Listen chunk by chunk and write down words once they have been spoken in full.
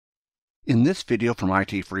In this video from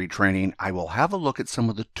ITFreeTraining, I will have a look at some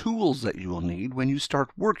of the tools that you will need when you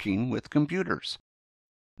start working with computers.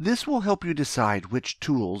 This will help you decide which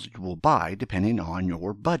tools you will buy depending on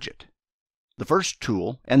your budget. The first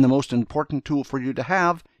tool, and the most important tool for you to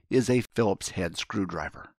have, is a Phillips head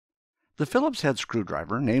screwdriver. The Phillips head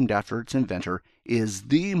screwdriver, named after its inventor, is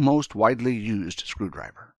the most widely used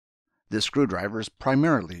screwdriver. This screwdriver is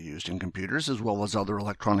primarily used in computers as well as other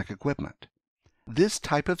electronic equipment. This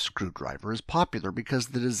type of screwdriver is popular because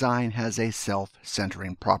the design has a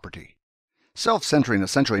self-centering property. Self-centering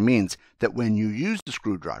essentially means that when you use the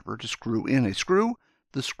screwdriver to screw in a screw,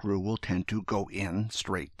 the screw will tend to go in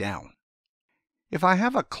straight down. If I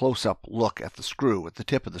have a close-up look at the screw at the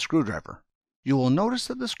tip of the screwdriver, you will notice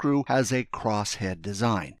that the screw has a crosshead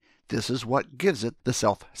design. This is what gives it the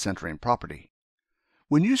self-centering property.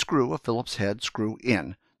 When you screw a Phillips head screw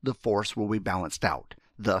in, the force will be balanced out.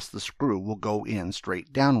 Thus, the screw will go in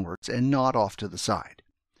straight downwards and not off to the side.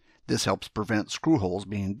 This helps prevent screw holes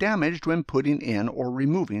being damaged when putting in or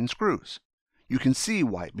removing screws. You can see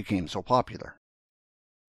why it became so popular.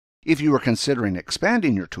 If you are considering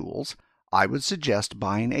expanding your tools, I would suggest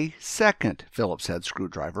buying a second Phillips head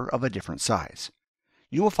screwdriver of a different size.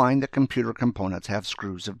 You will find that computer components have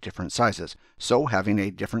screws of different sizes, so having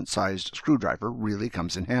a different sized screwdriver really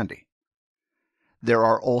comes in handy. There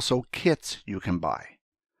are also kits you can buy.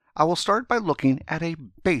 I will start by looking at a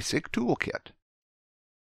basic toolkit.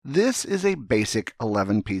 This is a basic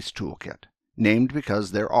 11-piece toolkit, named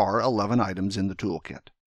because there are 11 items in the toolkit.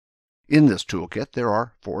 In this toolkit there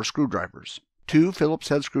are 4 screwdrivers, 2 Phillips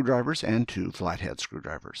head screwdrivers and 2 flathead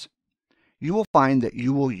screwdrivers. You will find that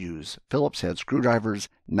you will use Phillips head screwdrivers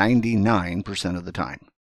 99% of the time.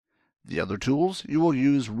 The other tools you will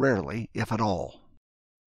use rarely, if at all.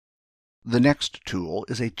 The next tool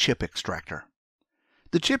is a chip extractor.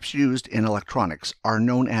 The chips used in electronics are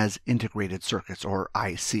known as integrated circuits, or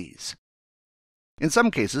ICs. In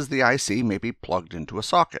some cases, the IC may be plugged into a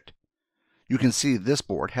socket. You can see this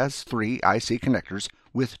board has 3 IC connectors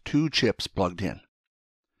with 2 chips plugged in.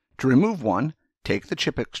 To remove one, take the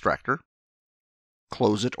chip extractor,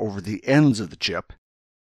 close it over the ends of the chip,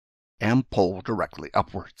 and pull directly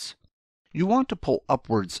upwards. You want to pull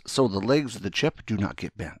upwards so the legs of the chip do not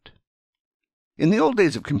get bent. In the old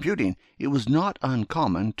days of computing, it was not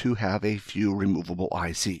uncommon to have a few removable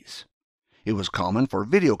ICs. It was common for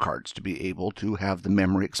video cards to be able to have the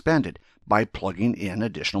memory expanded by plugging in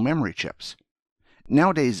additional memory chips.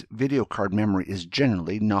 Nowadays, video card memory is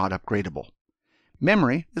generally not upgradable.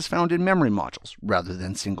 Memory is found in memory modules rather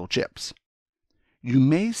than single chips. You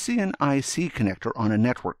may see an IC connector on a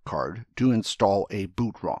network card to install a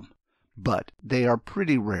boot ROM, but they are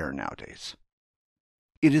pretty rare nowadays.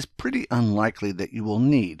 It is pretty unlikely that you will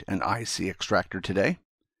need an IC extractor today.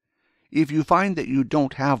 If you find that you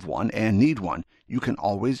don't have one and need one, you can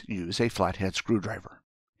always use a flathead screwdriver.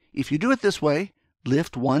 If you do it this way,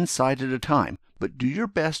 lift one side at a time, but do your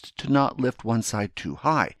best to not lift one side too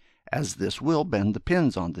high, as this will bend the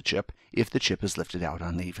pins on the chip if the chip is lifted out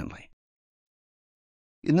unevenly.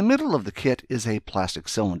 In the middle of the kit is a plastic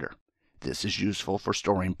cylinder. This is useful for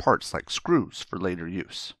storing parts like screws for later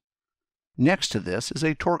use. Next to this is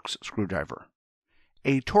a Torx screwdriver.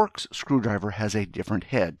 A Torx screwdriver has a different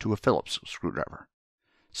head to a Phillips screwdriver.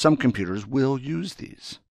 Some computers will use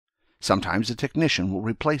these. Sometimes a technician will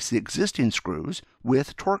replace the existing screws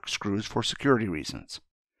with Torx screws for security reasons.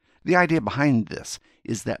 The idea behind this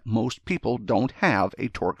is that most people don't have a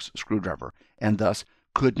Torx screwdriver and thus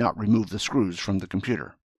could not remove the screws from the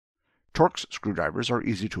computer. Torx screwdrivers are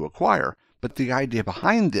easy to acquire, but the idea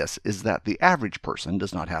behind this is that the average person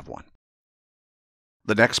does not have one.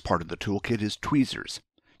 The next part of the toolkit is tweezers.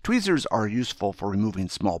 Tweezers are useful for removing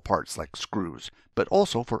small parts like screws, but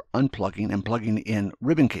also for unplugging and plugging in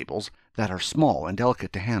ribbon cables that are small and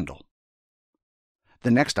delicate to handle. The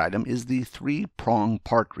next item is the 3-prong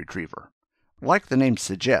part retriever. Like the name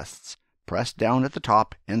suggests, press down at the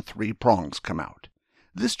top and 3 prongs come out.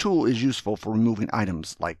 This tool is useful for removing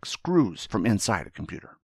items like screws from inside a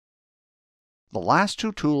computer. The last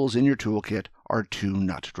 2 tools in your toolkit are 2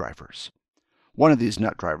 nut drivers. One of these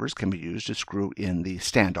nut drivers can be used to screw in the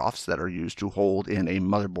standoffs that are used to hold in a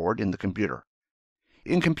motherboard in the computer.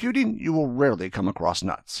 In computing, you will rarely come across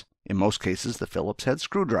nuts. In most cases, the Phillips head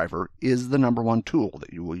screwdriver is the #1 tool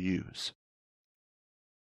that you will use.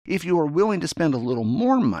 If you are willing to spend a little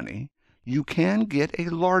more money, you can get a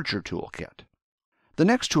larger toolkit. The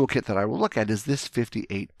next toolkit that I will look at is this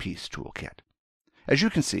 58-piece toolkit. As you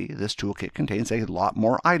can see, this toolkit contains a lot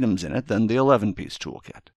more items in it than the 11-piece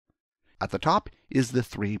toolkit. At the top is the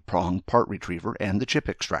 3-prong part retriever and the chip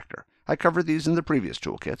extractor. I covered these in the previous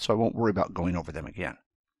toolkit, so I won't worry about going over them again.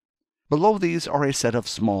 Below these are a set of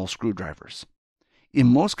small screwdrivers. In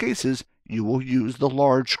most cases, you will use the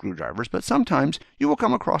large screwdrivers, but sometimes you will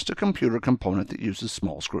come across a computer component that uses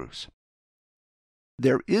small screws.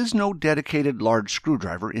 There is no dedicated large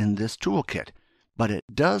screwdriver in this toolkit, but it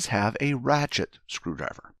does have a ratchet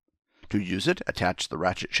screwdriver. To use it, attach the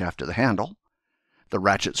ratchet shaft to the handle. The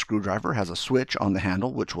ratchet screwdriver has a switch on the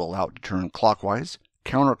handle which will allow it to turn clockwise,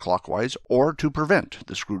 counterclockwise, or to prevent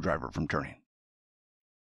the screwdriver from turning.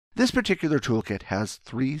 This particular toolkit has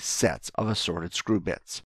 3 sets of assorted screw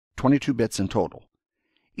bits, 22 bits in total.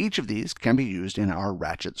 Each of these can be used in our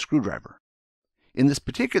ratchet screwdriver. In this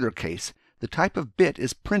particular case, the type of bit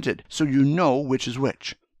is printed so you know which is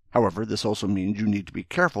which. However, this also means you need to be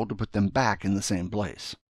careful to put them back in the same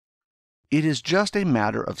place. It is just a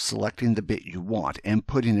matter of selecting the bit you want and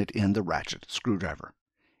putting it in the ratchet screwdriver.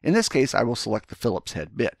 In this case, I will select the Phillips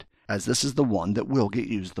head bit, as this is the one that will get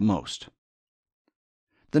used the most.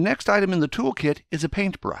 The next item in the toolkit is a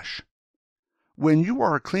paintbrush. When you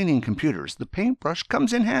are cleaning computers, the paintbrush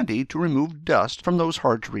comes in handy to remove dust from those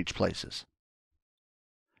hard-to-reach places.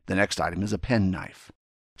 The next item is a penknife.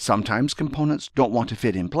 Sometimes components don't want to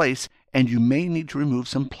fit in place, and you may need to remove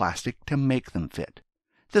some plastic to make them fit.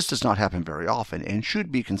 This does not happen very often and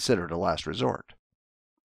should be considered a last resort.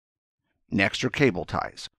 Next are cable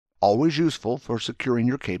ties, always useful for securing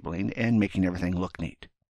your cabling and making everything look neat.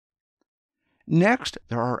 Next,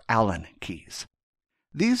 there are Allen keys.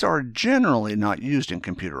 These are generally not used in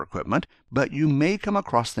computer equipment, but you may come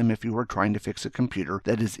across them if you are trying to fix a computer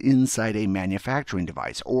that is inside a manufacturing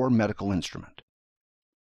device or medical instrument.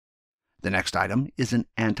 The next item is an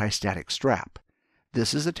anti-static strap.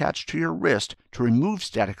 This is attached to your wrist to remove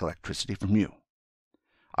static electricity from you.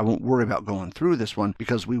 I won't worry about going through this one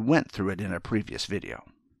because we went through it in a previous video.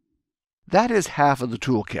 That is half of the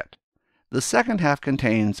toolkit. The second half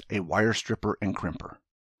contains a wire stripper and crimper.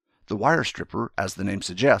 The wire stripper, as the name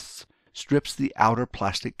suggests, strips the outer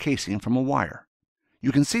plastic casing from a wire.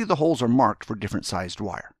 You can see the holes are marked for different sized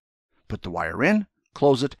wire. Put the wire in,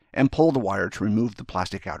 close it, and pull the wire to remove the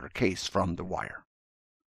plastic outer case from the wire.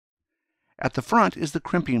 At the front is the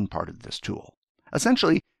crimping part of this tool.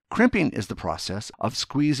 Essentially, crimping is the process of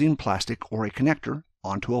squeezing plastic or a connector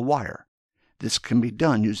onto a wire. This can be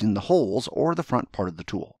done using the holes or the front part of the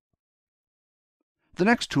tool. The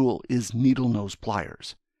next tool is needle nose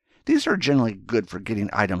pliers. These are generally good for getting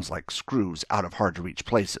items like screws out of hard-to-reach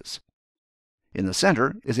places. In the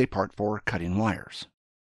center is a part for cutting wires.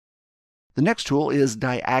 The next tool is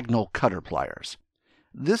diagonal cutter pliers.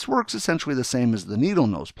 This works essentially the same as the needle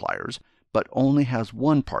nose pliers, but only has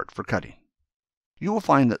one part for cutting. You will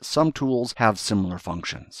find that some tools have similar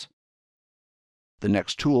functions. The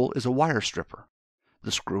next tool is a wire stripper.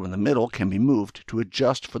 The screw in the middle can be moved to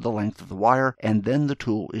adjust for the length of the wire, and then the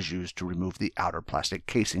tool is used to remove the outer plastic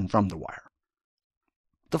casing from the wire.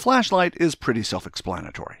 The flashlight is pretty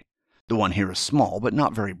self-explanatory. The one here is small, but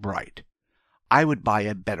not very bright. I would buy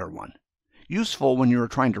a better one. Useful when you are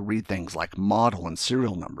trying to read things like model and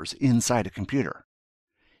serial numbers inside a computer.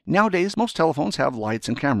 Nowadays, most telephones have lights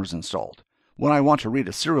and cameras installed. When I want to read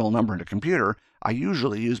a serial number in a computer, I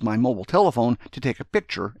usually use my mobile telephone to take a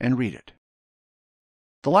picture and read it.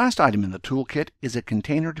 The last item in the toolkit is a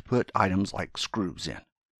container to put items like screws in.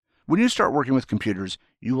 When you start working with computers,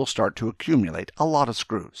 you will start to accumulate a lot of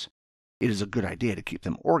screws. It is a good idea to keep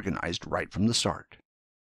them organized right from the start.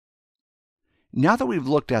 Now that we've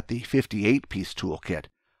looked at the 58-piece toolkit,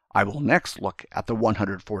 I will next look at the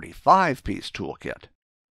 145-piece toolkit.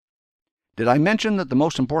 Did I mention that the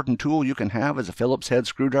most important tool you can have is a Phillips head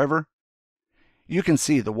screwdriver? You can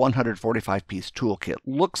see the 145-piece toolkit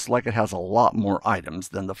looks like it has a lot more items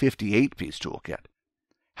than the 58-piece toolkit.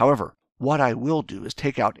 However, what I will do is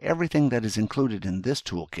take out everything that is included in this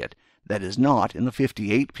toolkit that is not in the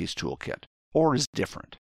 58-piece toolkit, or is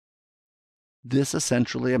different. This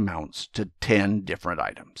essentially amounts to 10 different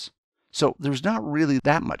items. So there's not really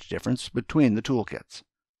that much difference between the toolkits.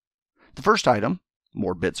 The first item,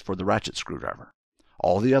 more bits for the ratchet screwdriver.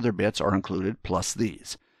 All the other bits are included plus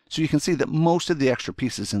these. So you can see that most of the extra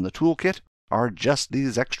pieces in the toolkit are just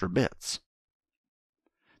these extra bits.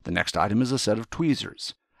 The next item is a set of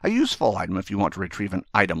tweezers, a useful item if you want to retrieve an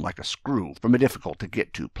item like a screw from a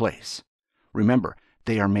difficult-to-get-to place. Remember,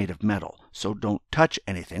 they are made of metal, so don't touch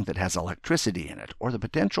anything that has electricity in it or the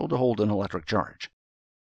potential to hold an electric charge.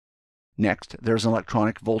 Next, there's an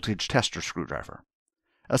electronic voltage tester screwdriver.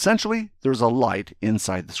 Essentially, there's a light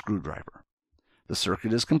inside the screwdriver. The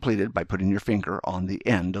circuit is completed by putting your finger on the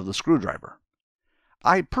end of the screwdriver.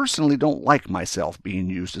 I personally don't like myself being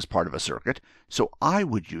used as part of a circuit, so I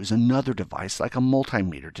would use another device like a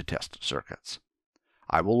multimeter to test circuits.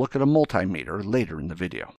 I will look at a multimeter later in the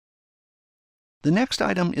video. The next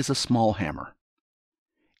item is a small hammer.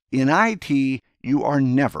 In IT, you are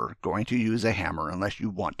never going to use a hammer unless you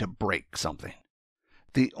want to break something.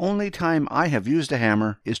 The only time I have used a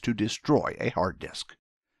hammer is to destroy a hard disk.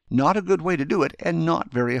 Not a good way to do it and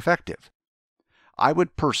not very effective. I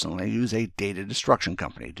would personally use a data destruction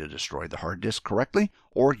company to destroy the hard disk correctly,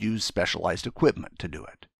 or use specialized equipment to do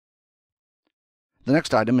it. The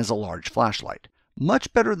next item is a large flashlight.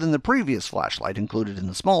 Much better than the previous flashlight included in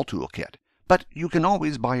the small toolkit, but you can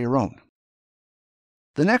always buy your own.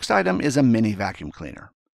 The next item is a mini vacuum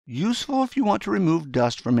cleaner. Useful if you want to remove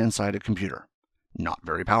dust from inside a computer. Not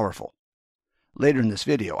very powerful. Later in this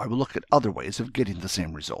video, I will look at other ways of getting the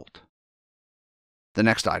same result. The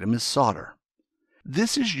next item is solder.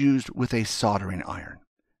 This is used with a soldering iron.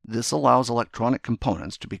 This allows electronic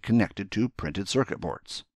components to be connected to printed circuit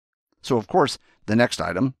boards. So, of course, the next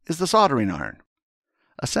item is the soldering iron.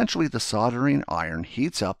 Essentially, the soldering iron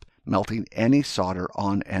heats up, melting any solder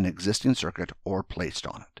on an existing circuit or placed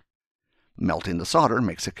on it. Melting the solder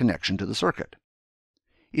makes a connection to the circuit.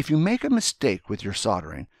 If you make a mistake with your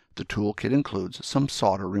soldering, the toolkit includes some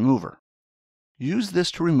solder remover. Use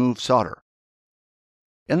this to remove solder.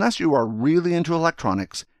 Unless you are really into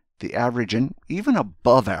electronics, the average and even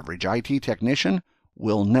above average IT technician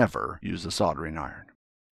will never use a soldering iron.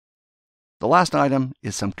 The last item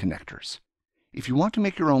is some connectors. If you want to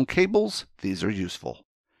make your own cables, these are useful.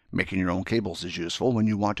 Making your own cables is useful when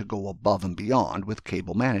you want to go above and beyond with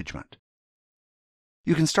cable management.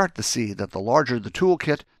 You can start to see that the larger the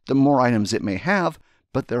toolkit, the more items it may have,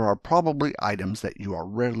 but there are probably items that you are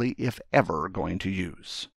rarely, if ever, going to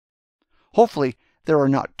use. Hopefully, there are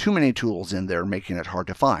not too many tools in there making it hard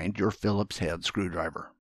to find your Phillips head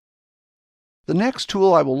screwdriver. The next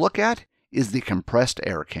tool I will look at is the compressed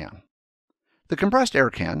air can. The compressed air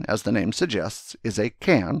can, as the name suggests, is a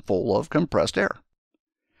can full of compressed air.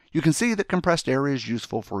 You can see that compressed air is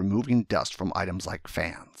useful for removing dust from items like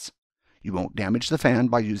fans. You won't damage the fan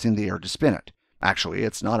by using the air to spin it. Actually,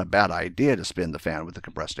 it's not a bad idea to spin the fan with the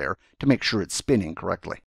compressed air to make sure it's spinning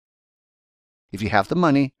correctly. If you have the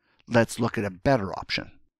money, let's look at a better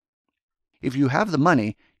option. If you have the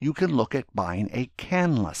money, you can look at buying a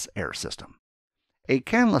canless air system. A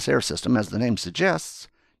canless air system, as the name suggests,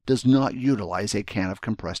 does not utilize a can of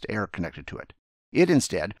compressed air connected to it. It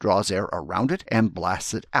instead draws air around it and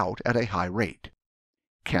blasts it out at a high rate.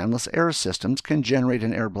 Canless air systems can generate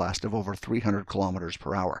an air blast of over 300 kilometers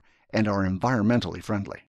per hour and are environmentally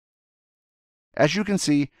friendly. As you can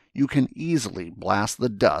see, you can easily blast the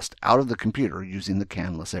dust out of the computer using the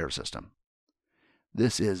canless air system.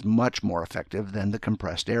 This is much more effective than the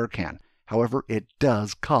compressed air can. However, it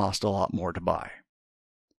does cost a lot more to buy.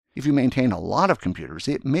 If you maintain a lot of computers,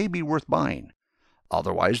 it may be worth buying.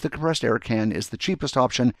 Otherwise, the compressed air can is the cheapest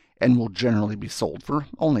option and will generally be sold for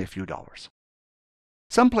only a few dollars.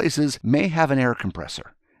 Some places may have an air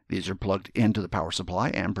compressor. These are plugged into the power supply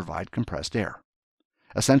and provide compressed air.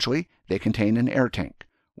 Essentially, they contain an air tank.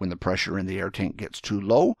 When the pressure in the air tank gets too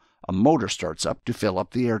low, a motor starts up to fill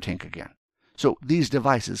up the air tank again. So these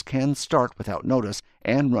devices can start without notice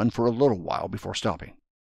and run for a little while before stopping.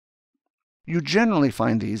 You generally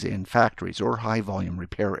find these in factories or high-volume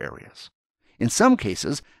repair areas. In some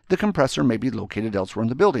cases, the compressor may be located elsewhere in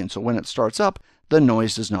the building, so when it starts up, the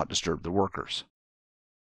noise does not disturb the workers.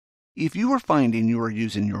 If you are finding you are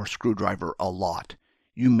using your screwdriver a lot,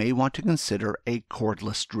 you may want to consider a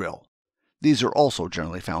cordless drill. These are also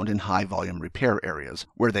generally found in high-volume repair areas,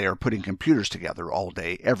 where they are putting computers together all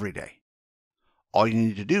day, every day. All you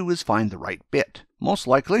need to do is find the right bit. Most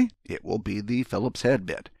likely, it will be the Phillips head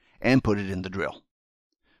bit, and put it in the drill.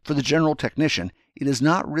 For the general technician, it is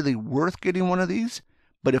not really worth getting one of these,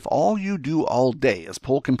 but if all you do all day is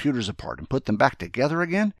pull computers apart and put them back together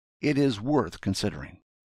again, it is worth considering.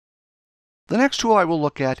 The next tool I will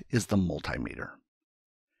look at is the multimeter.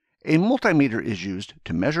 A multimeter is used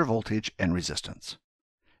to measure voltage and resistance.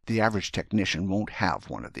 The average technician won't have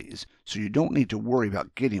one of these, so you don't need to worry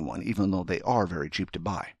about getting one even though they are very cheap to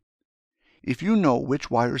buy. If you know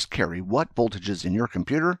which wires carry what voltages in your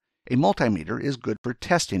computer, a multimeter is good for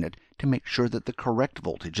testing it to make sure that the correct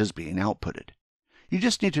voltage is being outputted. You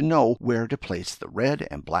just need to know where to place the red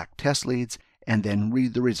and black test leads and then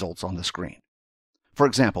read the results on the screen. For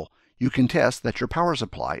example, you can test that your power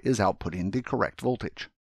supply is outputting the correct voltage.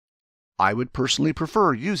 I would personally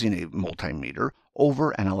prefer using a multimeter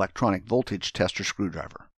over an electronic voltage tester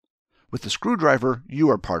screwdriver. With the screwdriver, you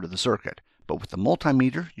are part of the circuit, but with the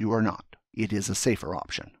multimeter, you are not. It is a safer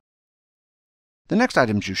option. The next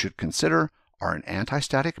items you should consider are an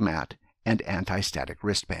anti-static mat and anti-static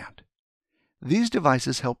wristband. These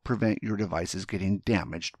devices help prevent your devices getting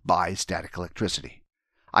damaged by static electricity.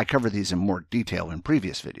 I cover these in more detail in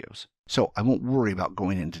previous videos, so I won't worry about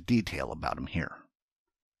going into detail about them here.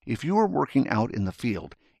 If you are working out in the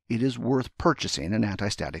field, it is worth purchasing an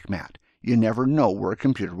anti-static mat. You never know where a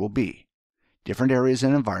computer will be. Different areas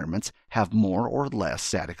and environments have more or less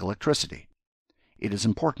static electricity. It is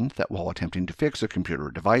important that while attempting to fix a computer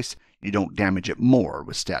or device, you don't damage it more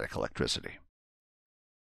with static electricity.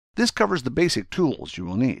 This covers the basic tools you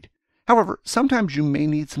will need. However, sometimes you may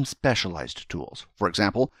need some specialized tools. For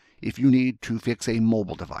example, if you need to fix a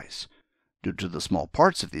mobile device. Due to the small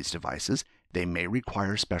parts of these devices, they may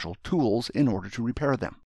require special tools in order to repair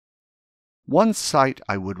them. One site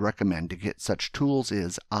I would recommend to get such tools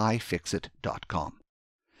is ifixit.com.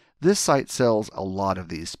 This site sells a lot of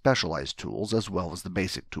these specialized tools as well as the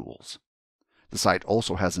basic tools. The site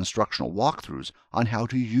also has instructional walkthroughs on how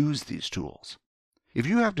to use these tools. If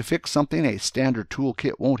you have to fix something a standard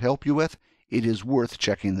toolkit won't help you with, it is worth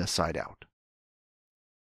checking this site out.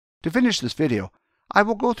 To finish this video, I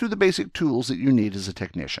will go through the basic tools that you need as a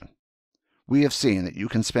technician. We have seen that you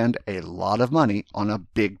can spend a lot of money on a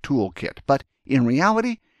big toolkit, but in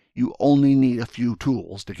reality, you only need a few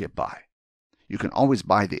tools to get by. You can always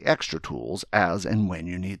buy the extra tools as and when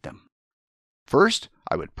you need them. First,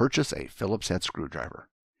 I would purchase a Phillips head screwdriver.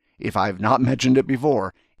 If I've not mentioned it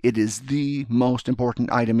before, it is the most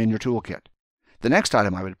important item in your toolkit. The next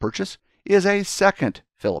item I would purchase is a second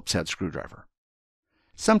Phillips head screwdriver.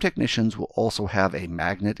 Some technicians will also have a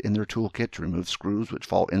magnet in their toolkit to remove screws which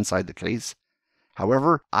fall inside the case.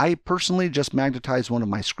 However, I personally just magnetize one of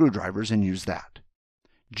my screwdrivers and use that.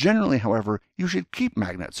 Generally, however, you should keep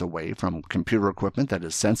magnets away from computer equipment that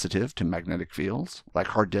is sensitive to magnetic fields, like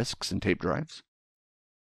hard disks and tape drives.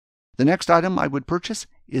 The next item I would purchase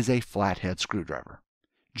is a flathead screwdriver.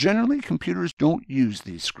 Generally, computers don't use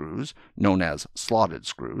these screws, known as slotted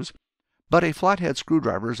screws, but a flathead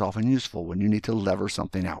screwdriver is often useful when you need to lever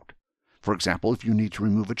something out. For example, if you need to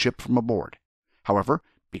remove a chip from a board. However,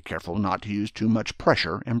 be careful not to use too much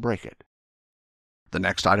pressure and break it. The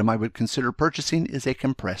next item I would consider purchasing is a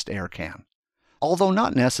compressed air can. Although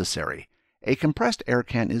not necessary, a compressed air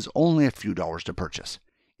can is only a few dollars to purchase.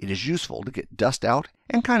 It is useful to get dust out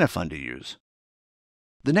and kind of fun to use.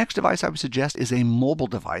 The next device I would suggest is a mobile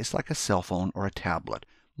device like a cell phone or a tablet,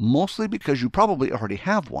 mostly because you probably already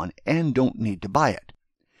have one and don't need to buy it.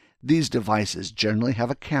 These devices generally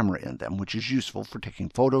have a camera in them, which is useful for taking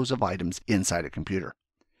photos of items inside a computer.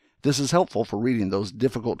 This is helpful for reading those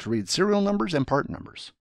difficult-to-read serial numbers and part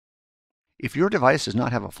numbers. If your device does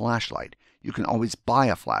not have a flashlight, you can always buy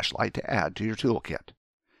a flashlight to add to your toolkit.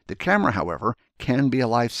 The camera, however, can be a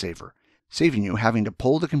lifesaver, saving you having to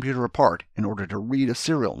pull the computer apart in order to read a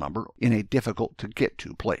serial number in a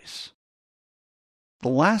difficult-to-get-to place. The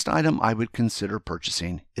last item I would consider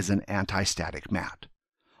purchasing is an anti-static mat.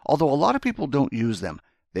 Although a lot of people don't use them,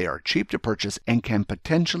 they are cheap to purchase and can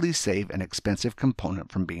potentially save an expensive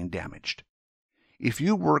component from being damaged. If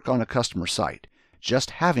you work on a customer site,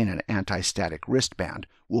 just having an anti-static wristband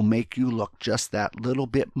will make you look just that little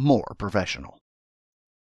bit more professional.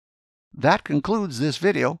 That concludes this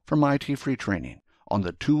video from ITFreeTraining on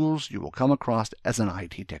the tools you will come across as an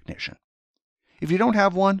IT technician. If you don't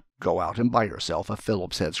have one, go out and buy yourself a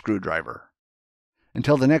Phillips head screwdriver.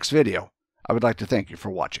 Until the next video, I would like to thank you for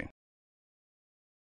watching.